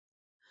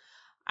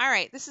All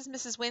right, this is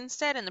Mrs.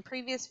 Winstead. In the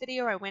previous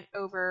video, I went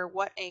over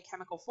what a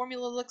chemical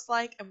formula looks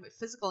like and what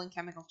physical and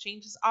chemical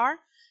changes are.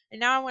 And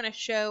now I want to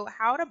show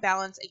how to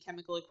balance a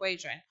chemical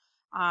equation.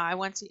 I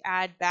want to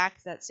add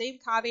back that same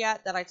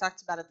caveat that I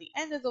talked about at the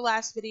end of the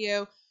last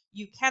video.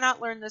 You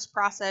cannot learn this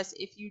process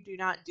if you do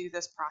not do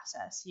this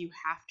process. You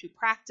have to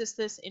practice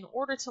this in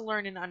order to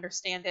learn and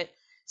understand it.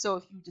 So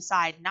if you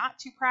decide not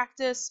to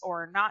practice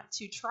or not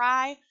to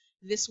try,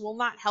 this will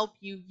not help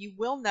you. You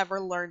will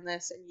never learn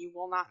this and you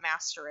will not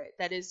master it.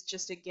 That is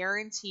just a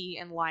guarantee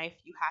in life.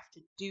 You have to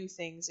do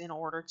things in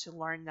order to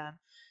learn them.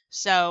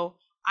 So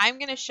I'm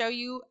going to show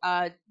you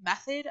a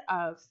method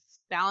of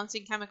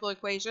balancing chemical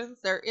equations.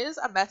 There is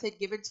a method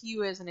given to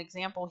you as an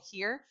example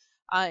here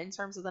in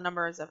terms of the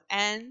numbers of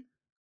N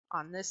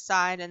on this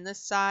side and this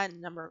side,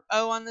 and number of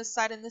O on this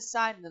side and this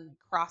side, and then they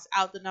cross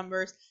out the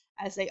numbers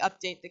as they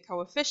update the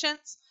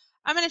coefficients.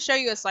 I'm going to show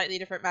you a slightly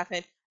different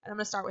method, and I'm going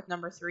to start with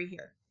number 3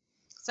 here.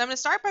 So I'm going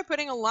to start by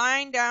putting a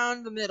line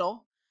down the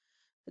middle.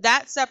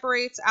 That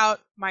separates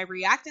out my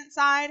reactant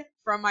side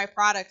from my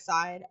product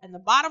side. And the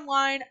bottom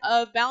line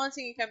of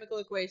balancing a chemical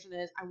equation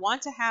is I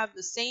want to have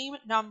the same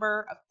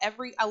number of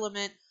every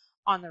element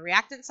on the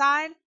reactant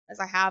side as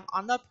I have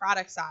on the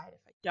product side.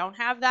 If I don't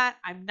have that,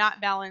 I'm not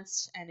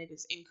balanced and it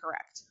is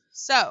incorrect.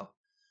 So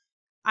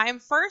I'm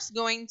first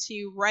going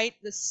to write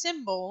the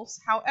symbols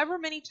however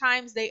many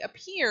times they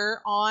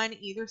appear on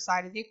either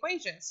side of the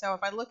equation. So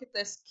if I look at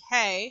this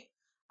K,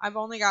 I've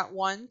only got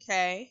one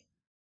K.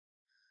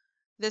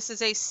 This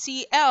is a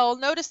Cl.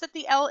 Notice that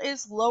the L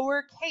is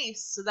lowercase,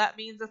 so that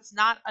means it's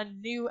not a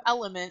new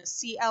element.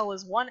 Cl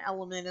is one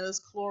element, it is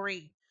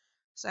chlorine.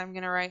 So I'm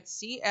going to write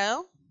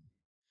Cl.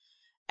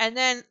 And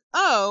then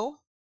O,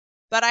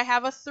 but I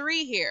have a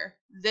 3 here.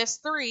 This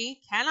 3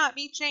 cannot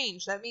be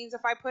changed. That means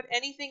if I put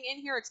anything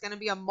in here, it's going to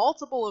be a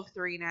multiple of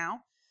 3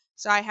 now.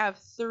 So I have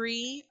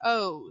 3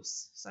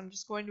 O's. So I'm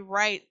just going to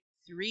write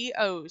 3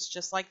 O's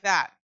just like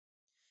that.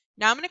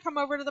 Now I'm going to come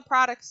over to the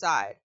product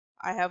side.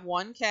 I have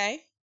 1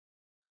 K,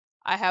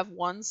 I have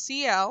 1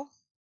 Cl,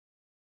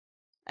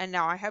 and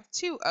now I have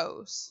 2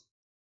 O's.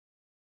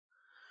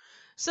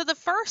 So the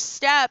first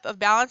step of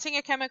balancing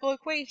a chemical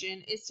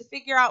equation is to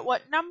figure out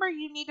what number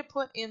you need to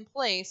put in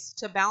place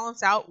to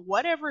balance out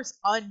whatever's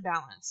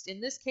unbalanced. In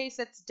this case,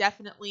 it's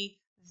definitely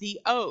the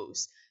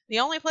O's. The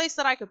only place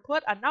that I could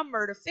put a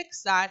number to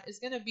fix that is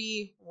going to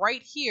be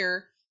right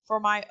here for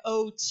my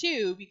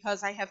O2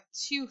 because I have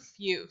too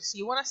few. So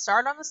you want to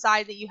start on the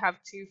side that you have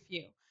too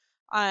few.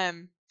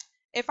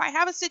 If I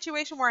have a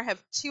situation where I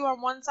have 2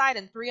 on one side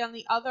and 3 on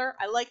the other,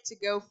 I like to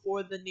go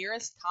for the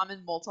nearest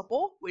common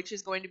multiple, which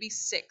is going to be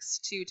 6,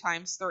 2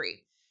 times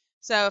 3.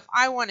 So if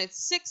I wanted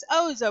 6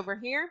 O's over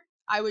here,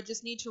 I would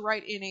just need to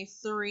write in a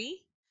 3.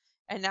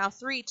 And now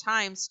 3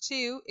 times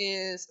 2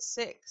 is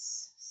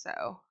 6.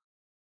 So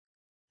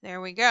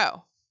there we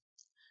go.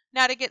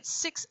 Now to get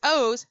 6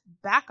 O's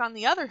back on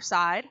the other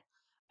side,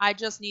 I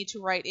just need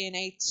to write in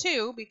a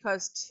 2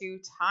 because 2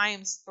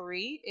 times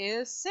 3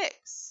 is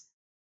 6.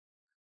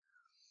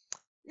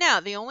 Now,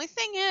 the only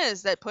thing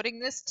is that putting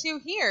this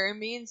 2 here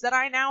means that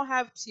I now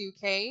have 2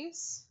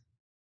 K's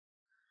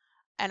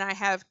and I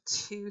have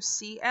 2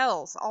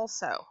 Cl's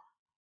also.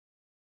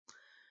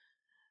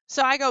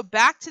 So I go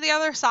back to the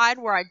other side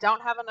where I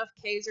don't have enough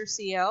K's or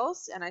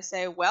Cl's and I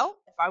say, well,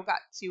 if I've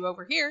got 2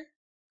 over here,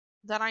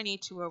 then I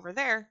need 2 over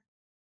there.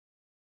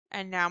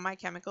 And now my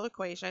chemical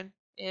equation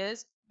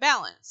is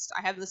balanced.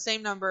 I have the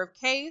same number of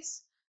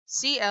K's,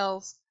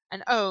 Cl's,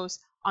 and O's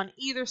on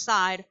either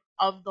side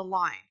of the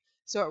line.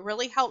 So it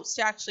really helps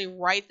to actually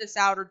write this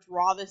out or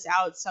draw this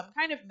out, some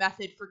kind of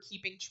method for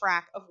keeping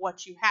track of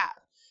what you have.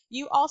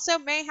 You also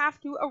may have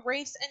to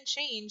erase and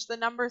change the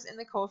numbers in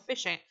the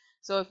coefficient.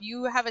 So if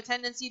you have a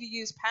tendency to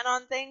use pen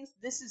on things,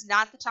 this is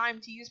not the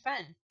time to use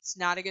pen. It's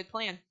not a good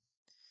plan.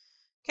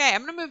 Okay,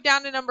 I'm going to move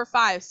down to number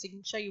 5 so I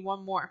can show you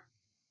one more.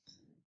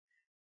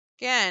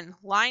 Again,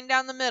 line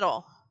down the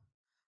middle.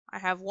 I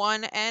have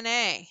 1 Na.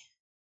 I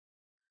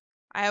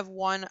have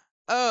 1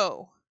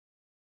 O.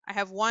 I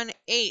have 1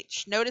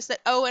 H. Notice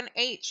that O and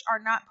H are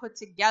not put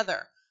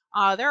together.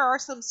 There are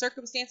some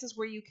circumstances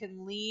where you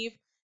can leave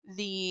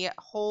the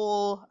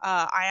whole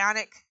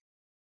ionic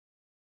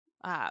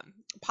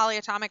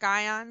polyatomic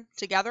ion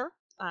together.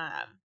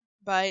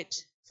 But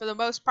for the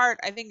most part,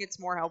 I think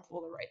it's more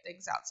helpful to write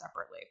things out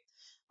separately.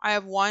 I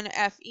have 1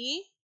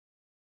 Fe.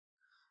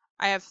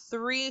 I have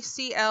 3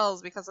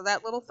 Cl's because of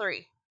that little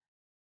 3.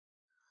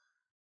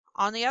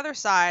 On the other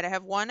side, I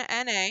have 1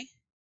 Na.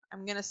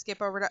 I'm going to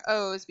skip over to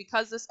O's.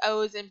 Because this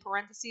O is in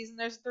parentheses and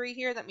there's 3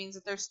 here, that means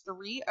that there's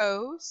 3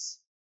 O's.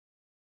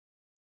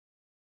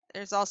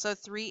 There's also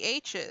 3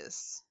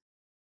 H's.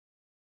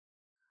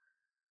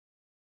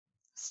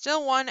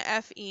 Still 1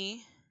 Fe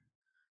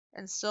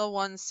and still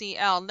 1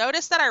 Cl.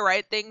 Notice that I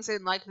write things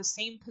in like the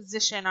same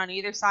position on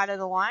either side of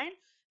the line.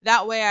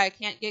 That way I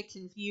can't get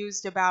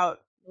confused about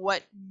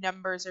what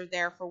numbers are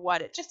there for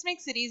what. It just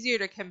makes it easier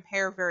to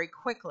compare very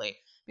quickly.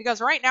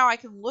 Because right now I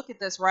can look at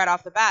this right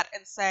off the bat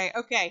and say,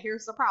 okay,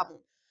 here's the problem.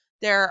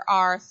 There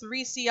are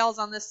 3 Cl's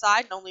on this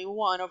side and only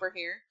 1 over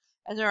here.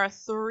 and there are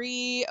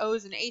 3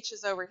 O's and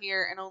H's over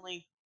here and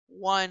only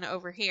 1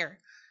 over here.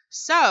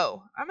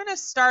 So I'm going to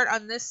start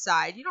on this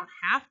side. You don't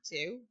have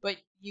to, but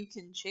you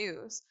can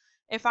choose.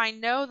 If I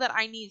know that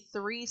I need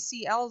 3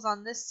 Cl's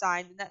on this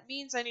side, then that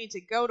means I need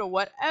to go to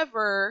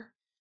whatever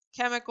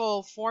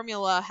chemical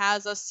formula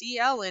has a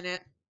Cl in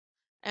it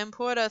and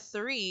put a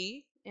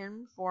 3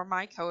 in for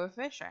my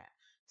coefficient.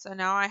 So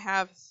now I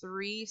have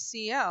 3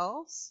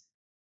 Cl's.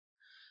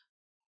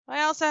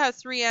 I also have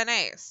 3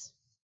 NAs.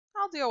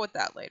 I'll deal with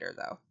that later,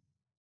 though.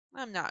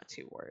 I'm not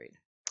too worried.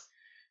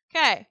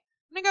 Okay,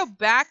 I'm going to go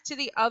back to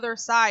the other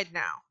side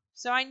now.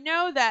 So I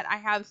know that I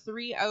have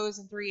 3 O's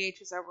and 3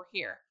 H's over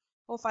here.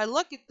 Well, if I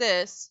look at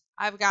this,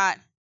 I've got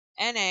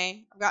Na,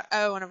 I've got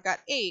O, and I've got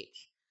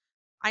H.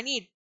 I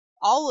need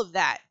all of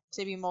that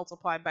to be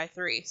multiplied by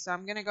 3. So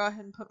I'm going to go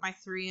ahead and put my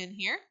 3 in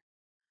here.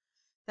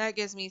 That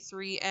gives me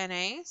 3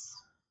 NAs,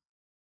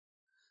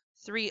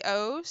 3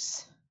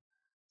 O's,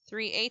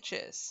 3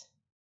 H's.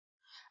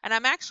 And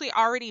I'm actually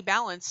already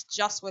balanced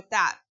just with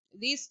that.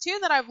 These 2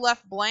 that I've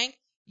left blank,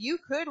 you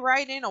could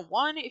write in a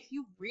 1 if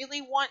you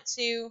really want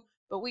to,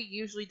 but we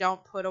usually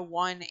don't put a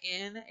 1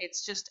 in.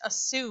 It's just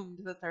assumed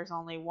that there's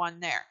only 1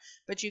 there.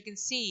 But you can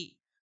see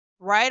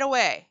right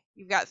away,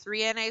 you've got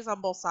 3 NAs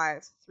on both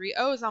sides, 3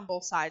 O's on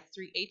both sides,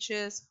 3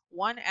 H's,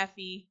 1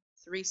 Fe,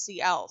 3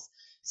 Cl's.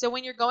 So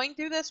when you're going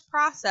through this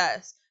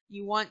process,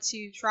 you want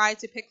to try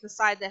to pick the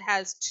side that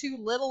has too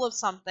little of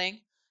something,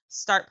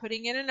 start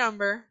putting in a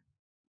number,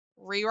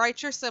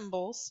 rewrite your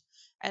symbols,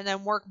 and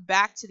then work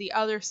back to the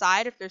other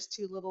side if there's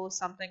too little of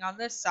something on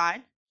this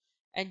side,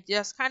 and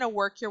just kind of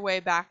work your way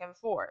back and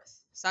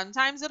forth.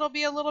 Sometimes it'll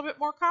be a little bit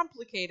more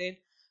complicated,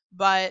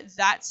 but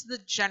that's the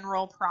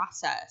general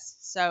process.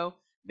 So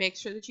make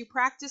sure that you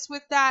practice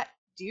with that,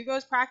 do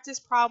those practice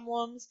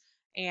problems,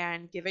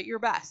 and give it your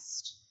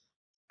best.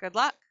 Good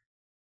luck.